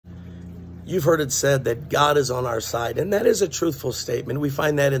You've heard it said that God is on our side, and that is a truthful statement. We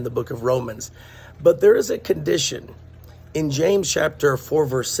find that in the book of Romans. But there is a condition. In James chapter 4,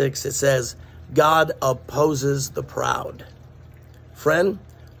 verse 6, it says, God opposes the proud. Friend,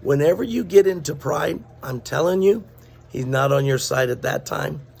 whenever you get into pride, I'm telling you, he's not on your side at that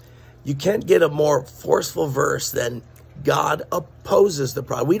time. You can't get a more forceful verse than God opposes the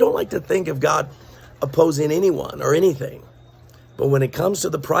proud. We don't like to think of God opposing anyone or anything. But when it comes to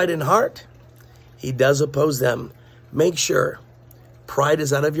the pride in heart, he does oppose them. Make sure pride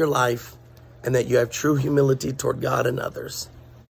is out of your life and that you have true humility toward God and others.